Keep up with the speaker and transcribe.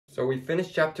So we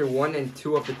finished chapter 1 and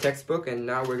 2 of the textbook, and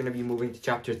now we're going to be moving to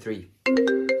chapter 3.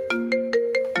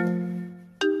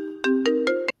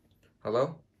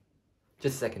 Hello?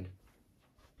 Just a second.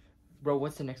 Bro,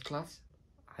 what's the next class?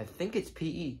 I think it's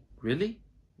PE. Really?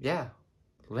 Yeah.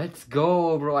 Let's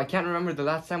go, bro. I can't remember the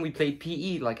last time we played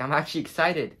PE. Like, I'm actually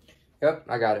excited. Yep,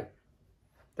 I got it.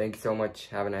 Thank you so much.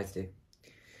 Have a nice day.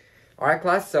 Alright,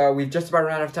 class. We've just about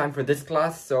run out of time for this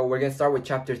class, so we're going to start with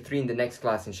chapter 3 in the next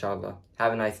class, inshallah.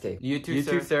 Have a nice day. You too,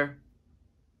 sir.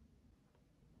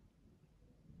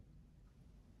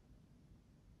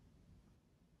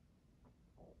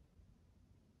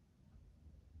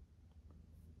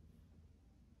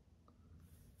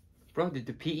 Bro, did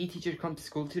the PE teacher come to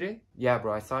school today? Yeah,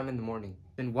 bro, I saw him in the morning.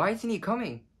 Then why isn't he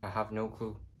coming? I have no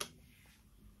clue.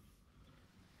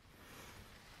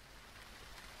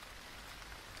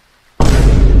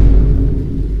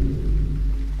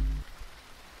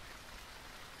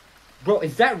 Bro,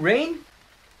 is that rain?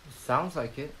 Sounds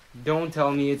like it. Don't tell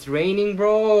me it's raining,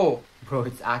 bro. Bro,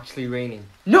 it's actually raining.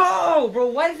 No, bro,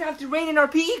 why does it have to rain in our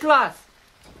PE class?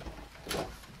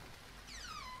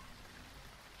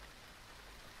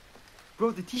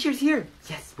 Bro, the teacher's here.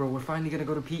 Yes, bro, we're finally gonna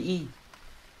go to PE.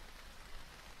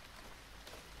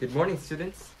 Good morning,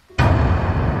 students.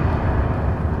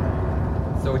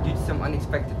 So due to some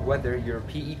unexpected weather, your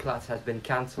PE class has been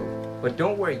cancelled. But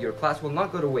don't worry, your class will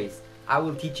not go to waste. I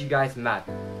will teach you guys math.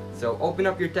 So open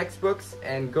up your textbooks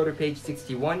and go to page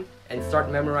 61 and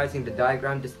start memorizing the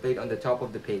diagram displayed on the top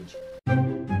of the page.